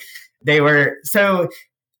stuff. So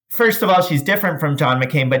first of all, she's different from John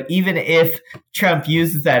McCain. But even if Trump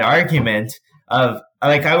uses that argument of,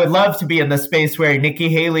 I would love to be in the space where Nikki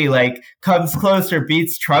Haley comes close or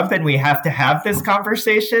beats Trump and we have to have this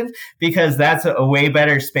conversation because that's a way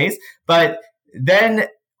better space. But then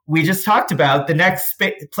we just talked about the next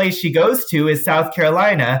place she goes to is South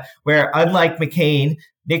Carolina, where unlike McCain,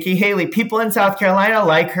 Nikki Haley, people in South Carolina,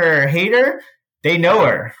 like her or hate her, they know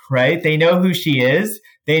her, right? They know who she is.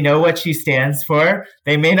 They know what she stands for.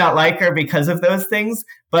 They may not like her because of those things,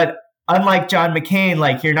 but unlike John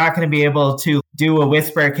McCain, you're not going to be able to do a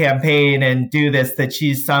whisper campaign and do this, that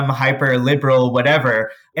she's some hyper liberal,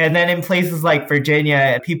 whatever. And then in places like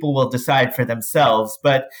Virginia, people will decide for themselves.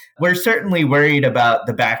 But we're certainly worried about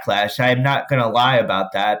the backlash. I'm not going to lie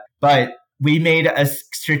about that. But we made a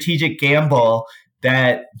strategic gamble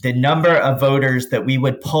that the number of voters that we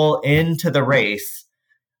would pull into the race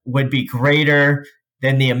would be greater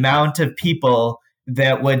than the amount of people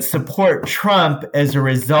that would support Trump as a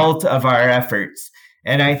result of our efforts.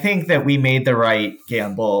 And I think that we made the right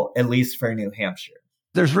gamble, at least for New Hampshire.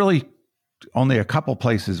 There's really only a couple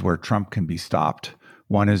places where Trump can be stopped.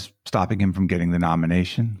 One is stopping him from getting the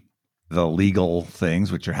nomination. The legal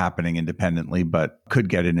things, which are happening independently, but could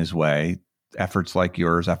get in his way. Efforts like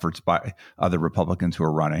yours, efforts by other Republicans who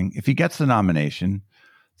are running. If he gets the nomination,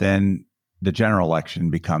 then the general election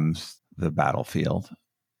becomes the battlefield,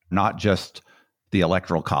 not just the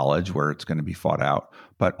Electoral College where it's going to be fought out,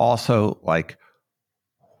 but also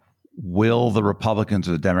will the Republicans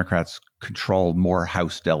or the Democrats control more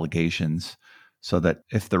House delegations so that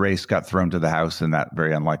if the race got thrown to the House in that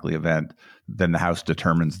very unlikely event, then the House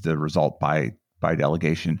determines the result by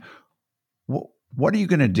delegation. What are you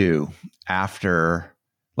going to do after,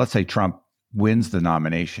 let's say, Trump wins the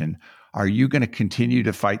nomination? Are you going to continue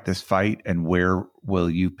to fight this fight, and where will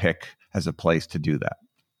you pick as a place to do that?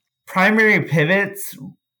 Primary pivots,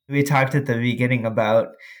 we talked at the beginning about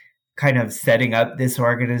kind of setting up this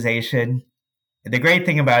organization. The great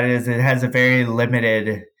thing about it is it has a very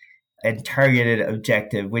limited and targeted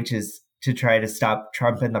objective, which is to try to stop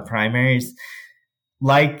Trump in the primaries.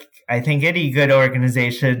 Like I think any good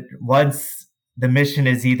organization, once the mission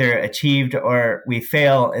is either achieved or we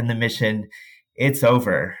fail in the mission, it's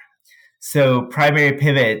over. So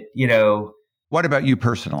PrimaryPivot, What about you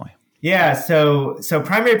personally? Yeah, so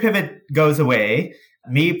PrimaryPivot goes away.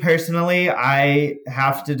 Me personally, I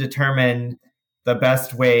have to determine the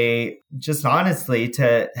best way, just honestly,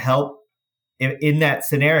 to help in that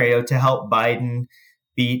scenario, to help Biden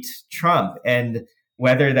beat Trump. And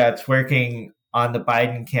whether that's working on the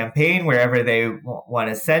Biden campaign, wherever they want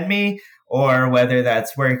to send me, or whether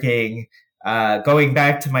that's working, going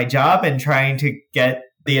back to my job and trying to get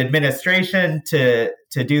the administration to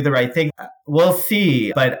do the right thing. We'll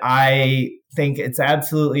see. But I think it's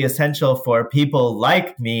absolutely essential for people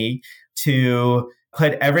like me to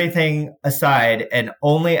put everything aside and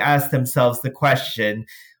only ask themselves the question,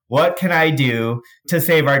 what can I do to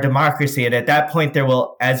save our democracy? And at that point, there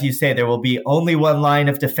will, as you say, there will be only one line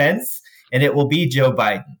of defense, and it will be Joe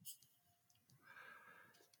Biden.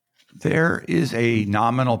 There is a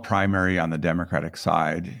nominal primary on the Democratic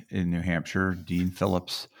side in New Hampshire. Dean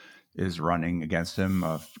Phillips is running against him,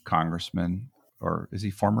 a congressman, or is he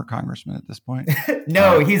former congressman at this point?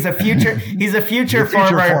 No, he's a future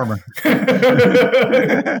former.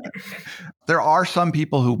 There are some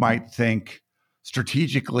people who might think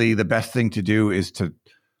strategically the best thing to do is to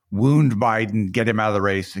wound Biden, get him out of the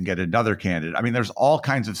race, and get another candidate. I mean, there's all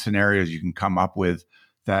kinds of scenarios you can come up with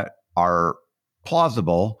that are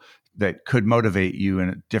plausible, that could motivate you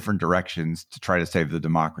in different directions to try to save the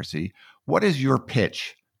democracy. What is your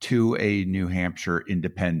pitch to a New Hampshire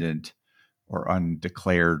independent or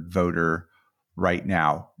undeclared voter right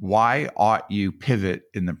now? Why ought you pivot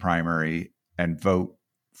in the primary and vote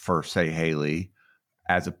for, say, Haley,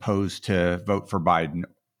 as opposed to vote for Biden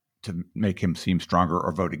to make him seem stronger,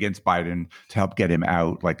 or vote against Biden to help get him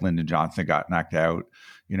out, like Lyndon Johnson got knocked out?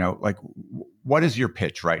 What is your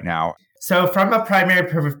pitch right now? So from a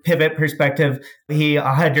PrimaryPivot perspective, he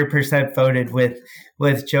 100% voted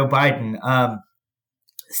with Joe Biden.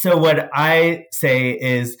 So what I say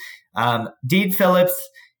is Dean Phillips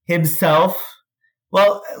himself,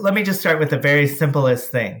 well, let me just start with the very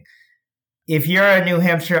simplest thing. If you're a New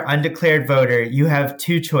Hampshire undeclared voter, you have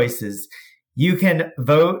two choices. You can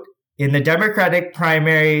vote in the Democratic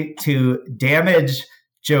primary to damage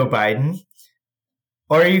Joe Biden,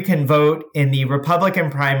 or you can vote in the Republican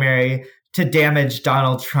primary to damage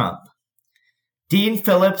Donald Trump. Dean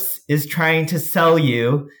Phillips is trying to sell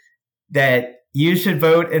you that you should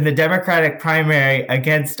vote in the Democratic primary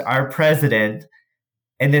against our president,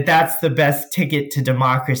 and that's the best ticket to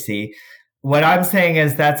democracy. What I'm saying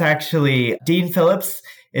is Dean Phillips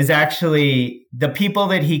is actually, the people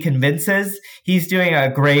that he convinces, he's doing a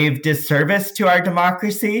grave disservice to our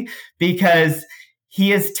democracy, because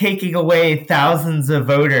he is taking away thousands of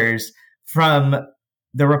voters from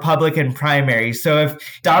the Republican primary. So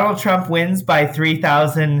if Donald Trump wins by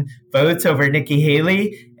 3,000 votes over Nikki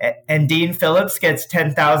Haley and Dean Phillips gets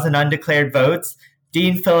 10,000 undeclared votes,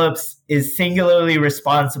 Dean Phillips is singularly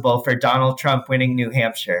responsible for Donald Trump winning New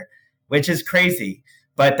Hampshire, which is crazy,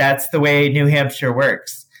 but that's the way New Hampshire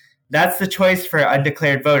works. That's the choice for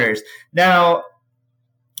undeclared voters. Now,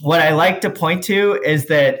 what I like to point to is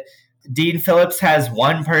that Dean Phillips has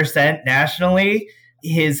 1% nationally.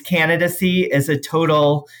 His candidacy is a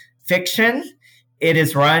total fiction. It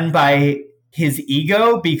is run by his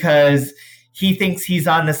ego because he thinks he's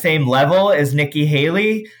on the same level as Nikki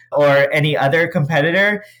Haley or any other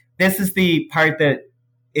competitor. This is the part that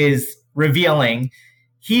is revealing.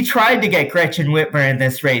 He tried to get Gretchen Whitmer in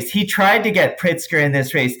this race. He tried to get Pritzker in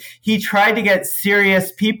this race. He tried to get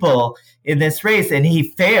serious people in this race, and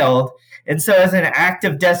he failed. And so as an act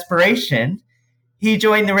of desperation, he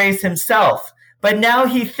joined the race himself. But now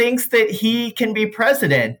he thinks that he can be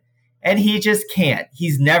president, and he just can't.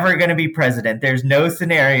 He's never going to be president. There's no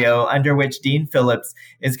scenario under which Dean Phillips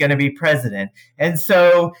is going to be president. And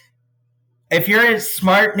so if you're a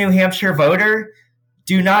smart New Hampshire voter,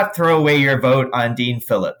 do not throw away your vote on Dean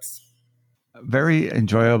Phillips. Very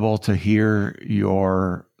enjoyable to hear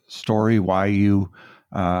your story, why you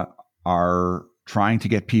are trying to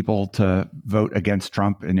get people to vote against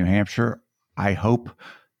Trump in New Hampshire. I hope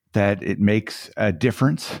that it makes a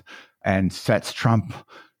difference and sets Trump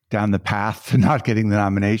down the path to not getting the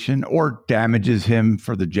nomination or damages him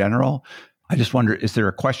for the general. I just wonder, is there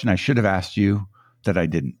a question I should have asked you that I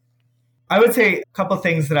didn't? I would say a couple of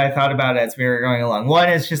things that I thought about as we were going along. One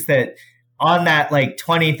is just that on that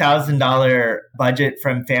 $20,000 budget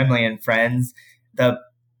from family and friends, the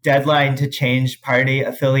deadline to change party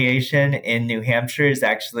affiliation in New Hampshire is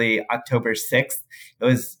actually October 6th. It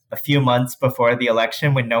was a few months before the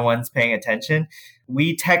election when no one's paying attention.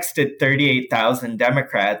 We texted 38,000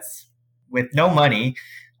 Democrats with no money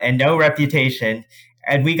and no reputation,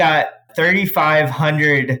 and we got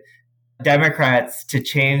 3,500 Democrats to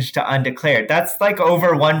change to undeclared. That's like over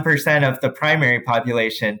 1% of the primary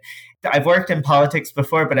population. I've worked in politics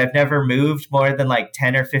before, but I've never moved more than like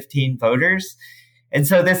 10 or 15 voters. And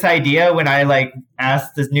so this idea, when I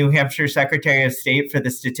asked the New Hampshire Secretary of State for the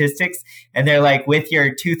statistics, and they're like, with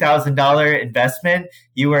your $2,000 investment,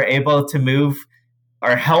 you were able to move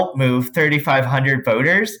or help move 3,500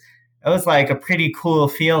 voters. It was like a pretty cool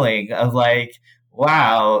feeling of like,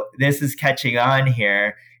 wow, this is catching on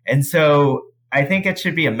here. And so I think it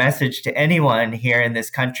should be a message to anyone here in this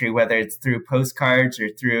country, whether it's through postcards or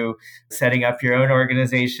through setting up your own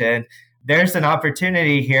organization. There's an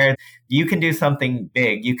opportunity here. You can do something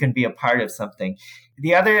big. You can be a part of something.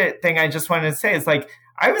 The other thing I just wanted to say is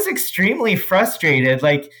I was extremely frustrated.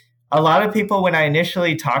 A lot of people, when I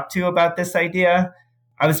initially talked to about this idea,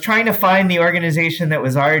 I was trying to find the organization that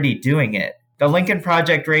was already doing it. The Lincoln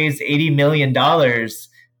Project raised $80 million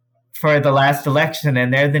for the last election,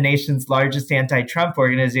 and they're the nation's largest anti-Trump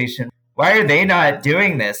organization. Why are they not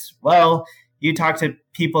doing this? Well, you talk to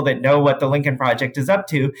people that know what the Lincoln Project is up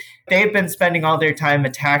to. They've been spending all their time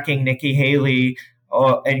attacking Nikki Haley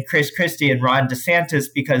and Chris Christie and Ron DeSantis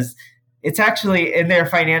because it's actually in their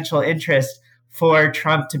financial interest for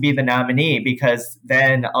Trump to be the nominee, because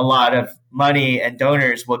then a lot of money and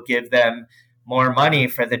donors will give them more money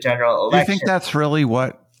for the general election. Do you think that's really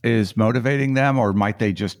what is motivating them, or might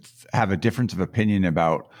they just have a difference of opinion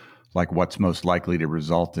about what's most likely to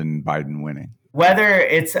result in Biden winning? Whether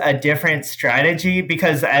it's a different strategy,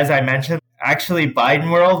 because as I mentioned, actually Biden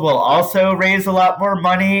world will also raise a lot more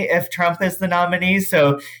money if Trump is the nominee.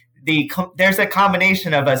 So there's a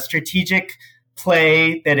combination of a strategic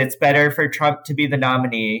play that it's better for Trump to be the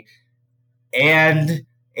nominee and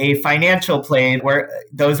a financial play where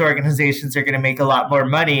those organizations are going to make a lot more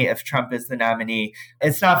money if Trump is the nominee.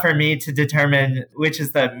 It's not for me to determine which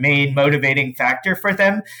is the main motivating factor for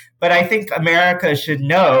them, but I think America should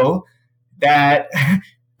know that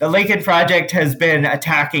the Lincoln Project has been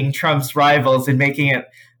attacking Trump's rivals and making it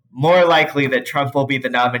more likely that Trump will be the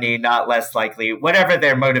nominee, not less likely, whatever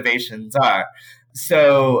their motivations are.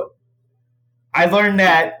 So I learned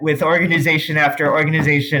that with organization after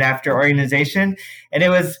organization after organization. And it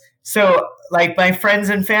was so my friends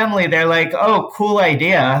and family, they're like, oh, cool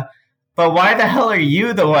idea. But why the hell are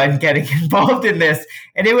you the one getting involved in this?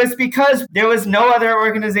 And it was because there was no other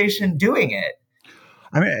organization doing it.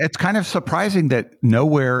 I mean, it's kind of surprising that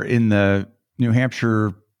nowhere in the New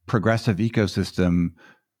Hampshire progressive ecosystem,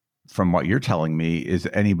 from what you're telling me, is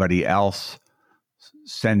anybody else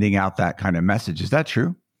sending out that kind of message. Is that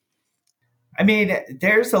true? I mean,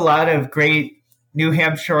 there's a lot of great New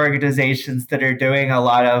Hampshire organizations that are doing a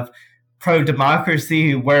lot of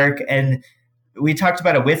pro-democracy work. And we talked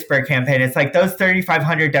about a whisper campaign. It's those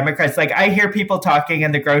 3,500 Democrats, I hear people talking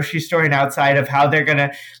in the grocery store and outside of how they're going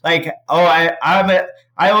to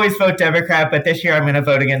I always vote Democrat, but this year I'm going to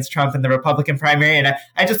vote against Trump in the Republican primary. And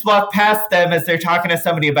I just walk past them as they're talking to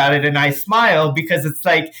somebody about it. And I smile because it's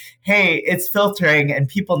hey, it's filtering and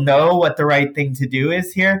people know what the right thing to do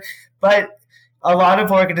is here. But a lot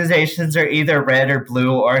of organizations are either red or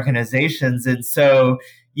blue organizations. And so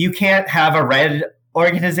you can't have a red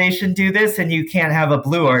organization do this and you can't have a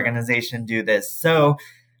blue organization do this. So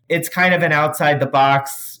it's kind of an outside the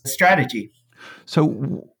box strategy.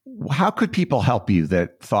 So how could people help you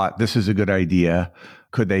that thought this is a good idea?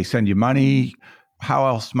 Could they send you money? How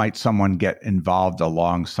else might someone get involved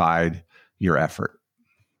alongside your effort?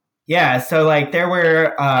 Yeah. So there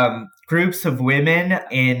were groups of women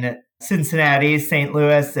in Cincinnati, St.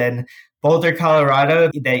 Louis, and Boulder,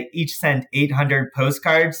 Colorado. They each sent 800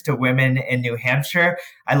 postcards to women in New Hampshire.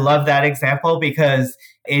 I love that example because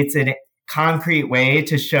it's a concrete way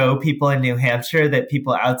to show people in New Hampshire that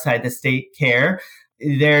people outside the state care.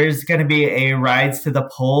 There's going to be a Rides to the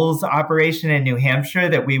Polls operation in New Hampshire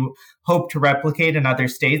that we hope to replicate in other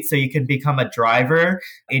states so you can become a driver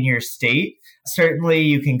in your state. Certainly,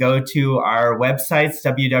 you can go to our websites,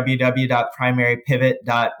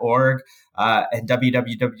 www.primarypivot.org and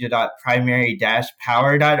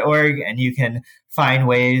www.primary-power.org, and you can find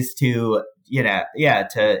ways to,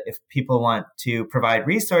 if people want to provide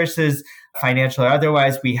resources, financial or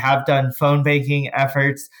otherwise. We have done phone banking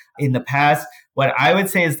efforts in the past. What I would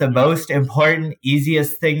say is the most important,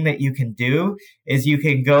 easiest thing that you can do is you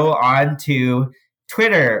can go on to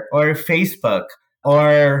Twitter or Facebook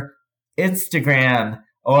or Instagram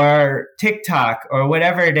or TikTok or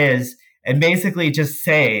whatever it is, and basically just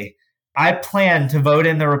say, I plan to vote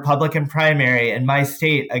in the Republican primary in my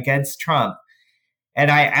state against Trump.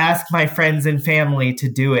 And I ask my friends and family to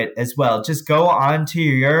do it as well. Just go on to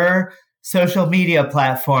your social media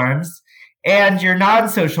platforms and your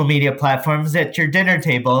non-social media platforms at your dinner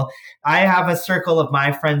table. I have a circle of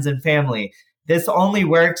my friends and family. This only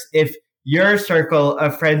works if your circle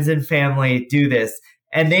of friends and family do this,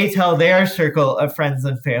 and they tell their circle of friends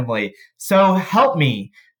and family. So help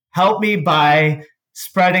me by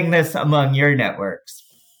spreading this among your networks.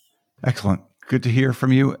 Excellent. Good to hear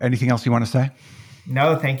from you. Anything else you want to say?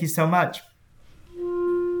 No, thank you so much.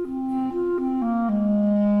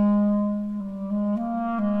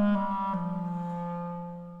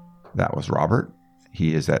 That was Robert.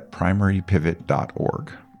 He is at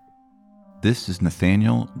PrimaryPivot.org. This is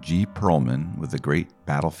Nathaniel G. Perlman with the Great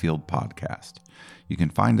Battlefield Podcast. You can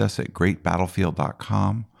find us at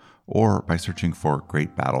greatbattlefield.com or by searching for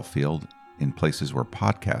Great Battlefield in places where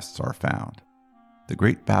podcasts are found. The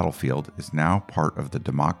Great Battlefield is now part of the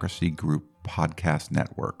Democracy Group podcast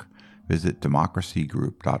network. Visit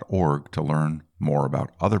democracygroup.org to learn more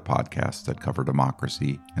about other podcasts that cover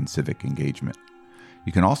democracy and civic engagement.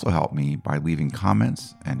 You can also help me by leaving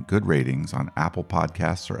comments and good ratings on Apple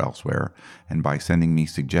Podcasts or elsewhere, and by sending me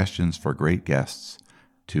suggestions for great guests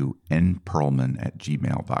to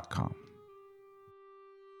nperlman@gmail.com.